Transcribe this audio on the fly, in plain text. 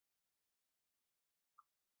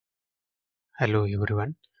Hello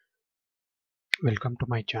everyone, welcome to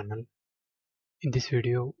my channel. In this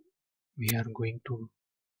video we are going to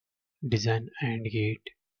design AND gate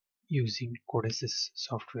using CoDeSys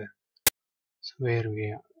software. So where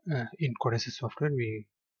we are in CoDeSys software we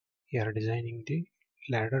are designing the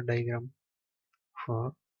ladder diagram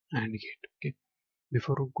for AND gate. Okay,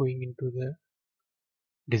 before going into the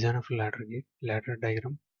design of ladder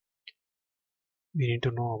diagram, we need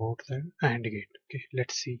to know about the AND gate. Okay,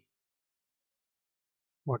 let's see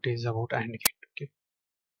what is about AND gate. Okay,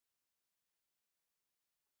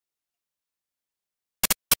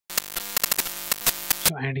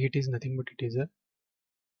 so AND gate is nothing but it is a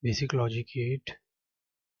basic logic gate,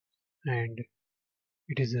 and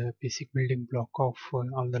it is a basic building block of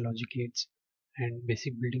all the logic gates, and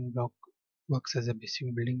basic building block works as a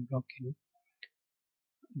basic building block in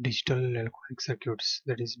digital electronic circuits,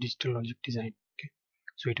 that is digital logic design. Okay,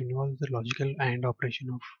 so it involves the logical AND operation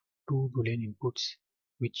of two Boolean inputs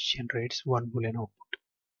which generates one Boolean output.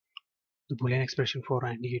 The Boolean expression for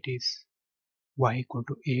AND gate is y equal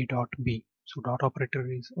to a dot b. So dot operator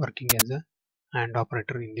is working as a AND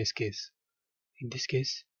operator in this case. In this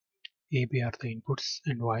case, a, b are the inputs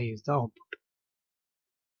and y is the output.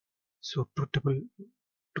 So truth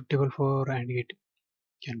table for AND gate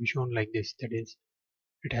can be shown like this, that is,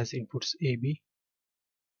 it has inputs a, b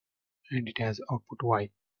and it has output y.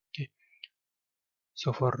 Okay,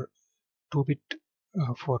 so for 2-bit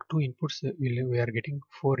for two inputs we are getting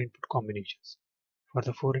 4 input combinations. For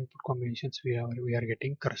the 4 input combinations we are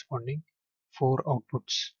getting corresponding 4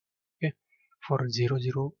 outputs. Okay, for 0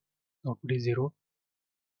 0 output is 0,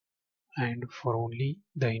 and for only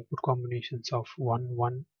the input combinations of 1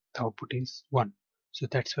 1 the output is 1. So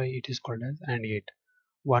that's why it is called as AND gate.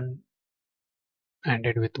 1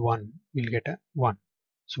 ANDed with 1 will get a 1.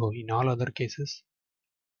 So in all other cases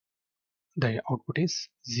the output is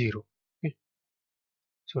 0. Okay,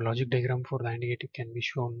 so logic diagram for the AND gate can be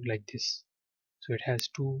shown like this. So it has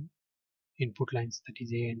two input lines, that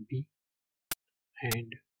is a and b,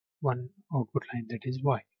 and one output line, that is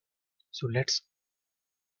y. So let us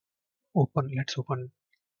open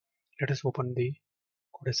the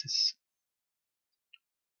CoDeSys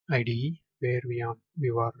IDE where we are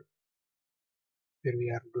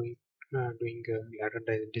doing ladder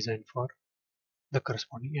design for the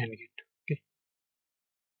corresponding AND gate. Okay,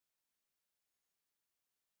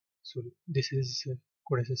 so this is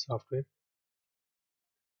CoDeSys software.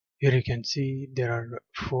 Here you can see there are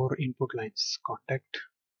 4 input lines: contact,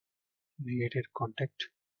 negated contact,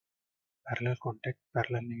 parallel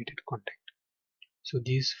negated contact. So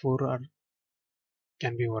these 4 are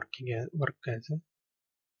can be work as a,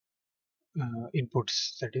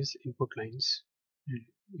 inputs, that is input lines and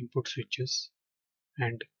input switches,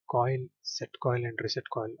 and coil, set coil and reset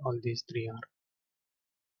coil. All these 3 are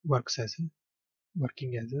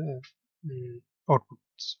working as a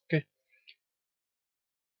outputs. Okay,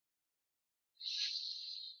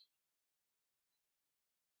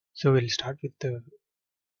 so we'll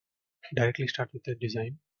directly start with the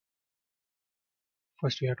design.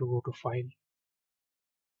 First we have to go to file,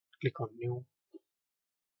 click on new,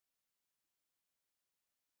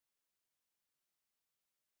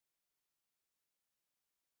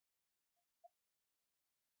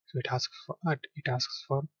 so it asks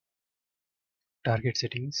for target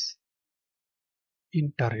settings.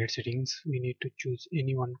 In target settings we need to choose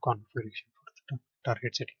any one configuration for the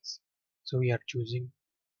target settings. So we are choosing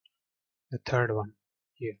the third one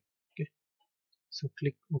here. Okay, so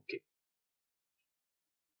click OK.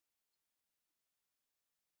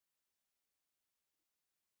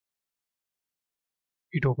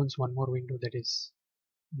 It opens one more window, that is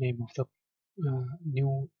name of the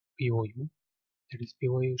new POU, that is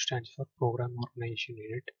POU stands for Program Organization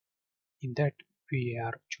Unit. In that we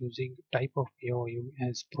are choosing type of POU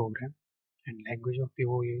as program and language of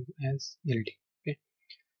POU as LD. Okay,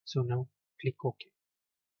 so now click OK.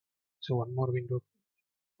 So one more window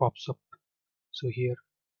pops up. So here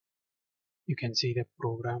you can see the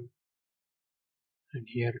program and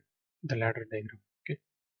here the ladder diagram. Okay,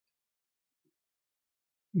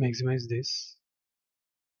 maximize this,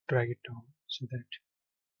 drag it down so that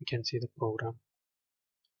you can see the program.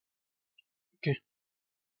 Okay,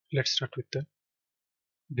 let's start with the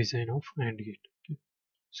design of AND gate. Okay,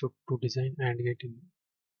 so to design AND gate in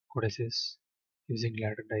CoDeSys using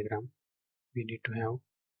ladder diagram, we need to have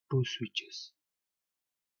 2 switches,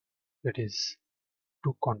 that is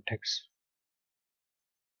two contacts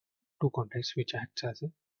which acts as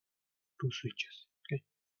a 2 switches. Okay,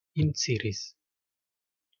 in series.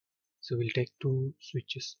 So we'll take 2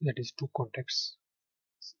 switches, that is 2 contacts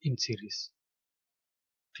in series.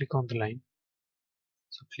 Click on the line,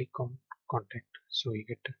 so click on contact. So we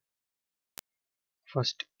get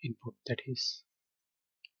first input, that is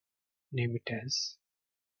name it as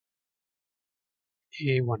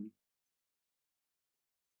A1.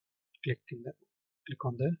 Click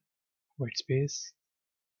on the white space.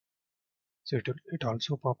 So it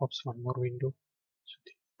also pop-ups one more window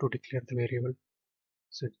to declare the variable.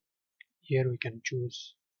 So here we have to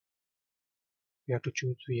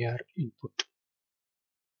choose var input,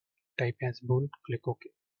 type as bool, click OK.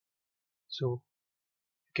 So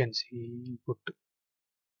you can see input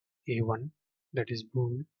A1, that is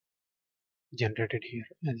bool, generated here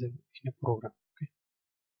as in a program. Okay.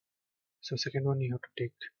 So second one, you have to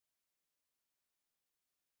take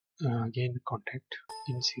again contact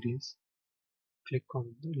in series, click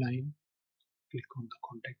on the line, click on the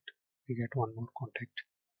contact. We get one more contact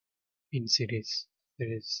in series.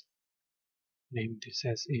 There is name this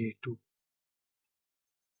as A2.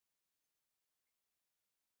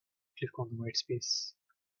 Click on the white space.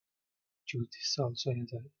 Choose this also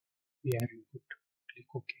as a VR input. Click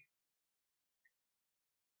OK.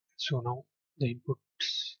 So now the input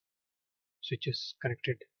switch is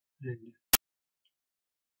connected and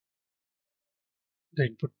the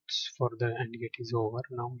inputs for the AND gate is over.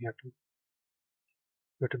 Now we have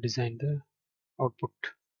to design the output.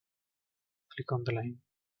 Click on the line.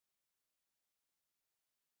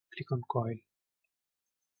 Click on coil.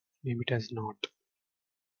 Name it as not.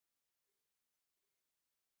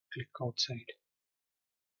 Click outside.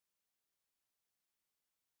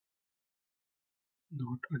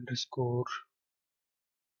 Not underscore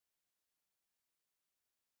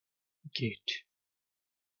gate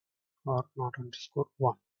or not underscore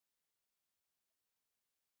 1.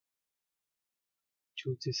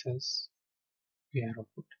 Choose this as VR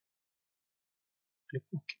output. Click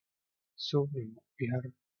OK. So we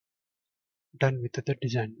are done with the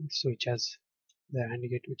design. So which has the AND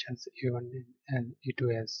gate which has A1 and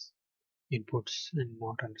A2 as inputs and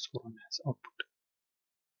not underscore 1 as output.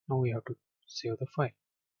 Now we have to save the file.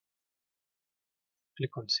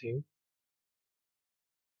 Click on save.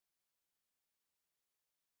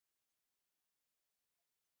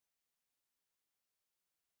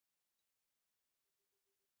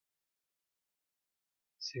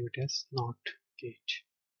 Save it as not gate.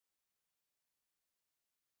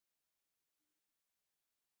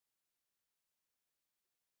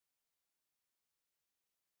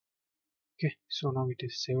 Okay, so now it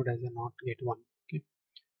is saved as a not gate 1. Okay,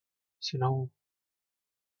 so now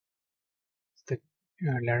the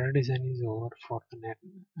ladder design is over for the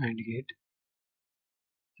NAND AND gate.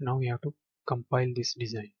 So now we have to compile this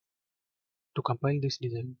design. To compile this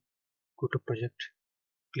design, go to project,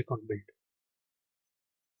 click on build.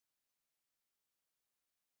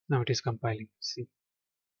 Now it is compiling. See,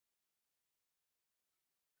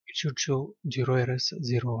 it should show 0 errors,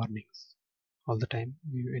 0 warnings all the time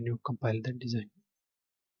when you compile the design.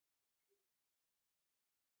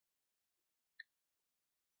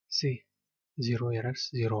 See, 0 errors,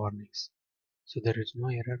 0 warnings. So there is no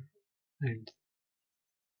error and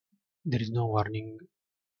there is no warning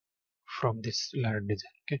from this ladder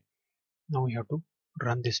design. Okay, now we have to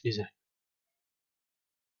run this design.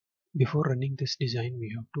 Before running this design,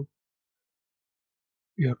 we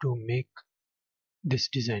have to make this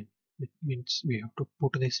design. It means we have to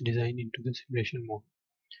put this design into the simulation mode.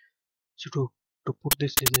 So to put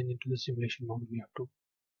this design into the simulation mode, we have to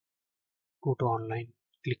go to online,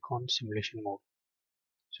 click on simulation mode.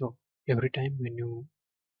 So every time when you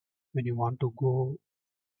want to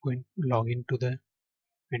log into the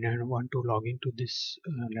when I want to log into this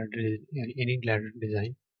any ladder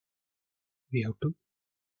design, we have to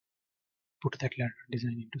put that ladder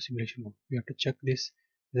design into simulation mode. We have to check this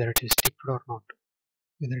whether it is ticked or not,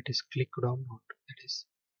 whether it is clicked or not. That is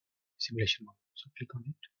simulation mode. So click on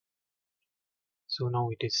it. So now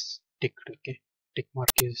it is ticked. Okay, tick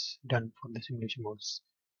mark is done for the simulation modes.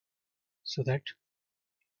 So that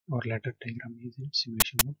our ladder diagram is in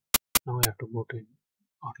simulation mode. Now I have to go to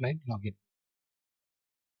online login.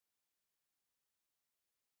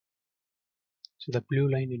 So the blue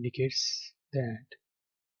line indicates that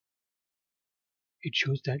it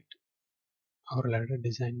shows that our ladder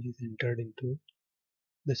design is entered into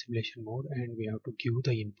the simulation mode and we have to give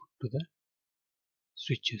the input to the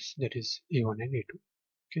switches, that is A1 and A2.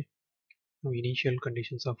 Okay. Now initial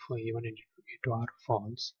conditions of A1 and A2 are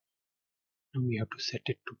false. Now we have to set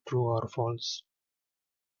it to true or false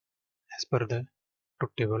as per the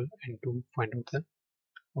truth table and to find out the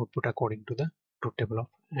output according to the truth table of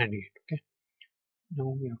AND gate. Okay.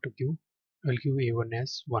 Now we have to I'll give A1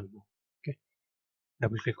 as 1 now. Okay.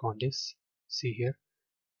 Double click on this. See here.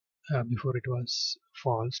 Before it was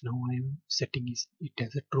false. Now I am setting it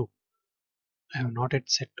as a true. I have not yet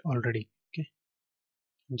set already. Okay,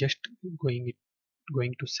 I'm just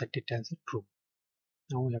going to set it as a true.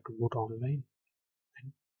 Now we have to go to online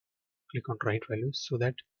and click on write values, so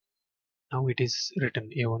that now it is written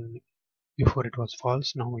A1. Before it was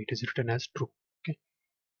false, now it is written as true. Okay,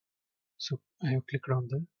 so I have clicked on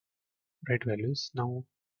the write values. Now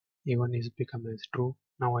A1 is become as true.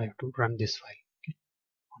 Now I have to run this file. Okay,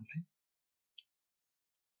 online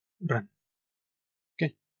run.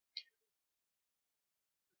 Okay,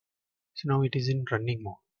 so now it is in running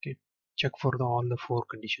mode. Okay, check for all the 4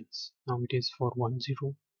 conditions. Now it is for 1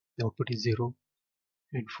 0, the output is 0,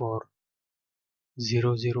 and for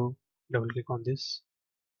 0 0, double click on this,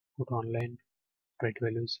 go to online, write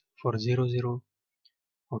values. For 0 0,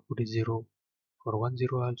 output is 0. For 1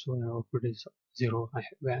 0 also, output is 0,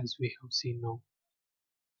 as we have seen now.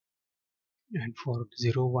 And for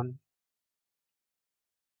 0 1,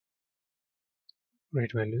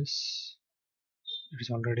 write values, it is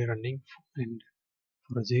already running. And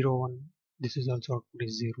for 0 1, this is also output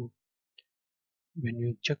is 0. When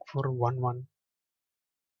you check for 1 1,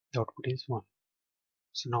 the output is 1.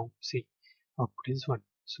 So now see, output is 1.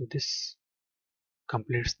 So this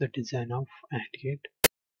completes the design of AND gate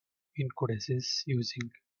in CoDeSys using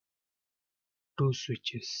 2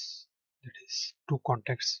 switches, that is 2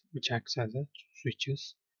 contacts which acts as a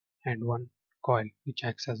switches, and 1 coil which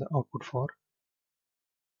acts as an output for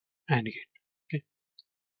AND gate. Okay,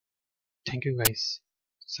 thank you guys.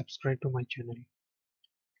 Subscribe to my channel,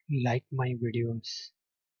 like my videos,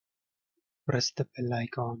 press the bell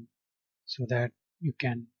icon so that you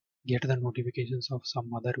can get the notifications of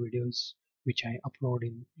some other videos which I upload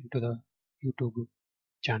into the YouTube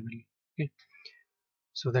channel. Okay,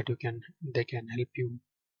 so that they can help you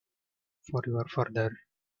for your further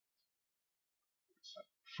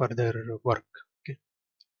work. Okay,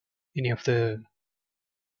 any of the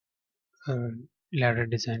uh, ladder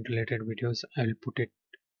design related videos, I will put it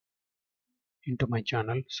into my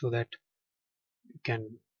channel so that you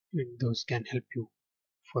can those can help you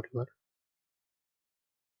for your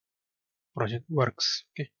project works.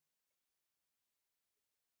 Okay,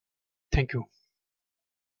 thank you.